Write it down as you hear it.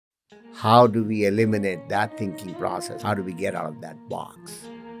How do we eliminate that thinking process? How do we get out of that box?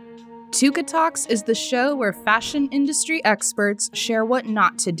 Tukatalks is the show where fashion industry experts share what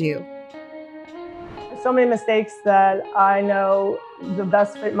not to do. So many mistakes that I know the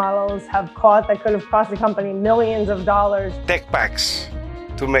best fit models have caught that could have cost the company millions of dollars. Tech packs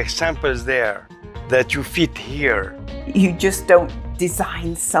to make samples there that you fit here. You just don't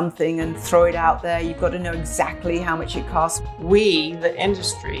design something and throw it out there. You've got to know exactly how much it costs. We, the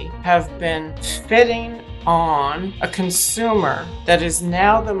industry, have been fitting on a consumer that is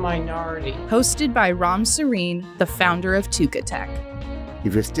now the minority. Hosted by Ram Sareen, the founder of Tukatech.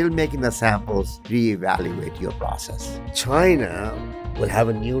 If you're still making the samples, reevaluate your process. China will have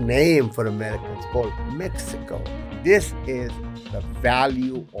a new name for Americans called Mexico. This is the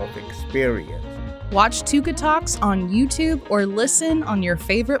value of experience. Watch Tukatalks on YouTube or listen on your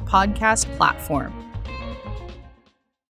favorite podcast platform.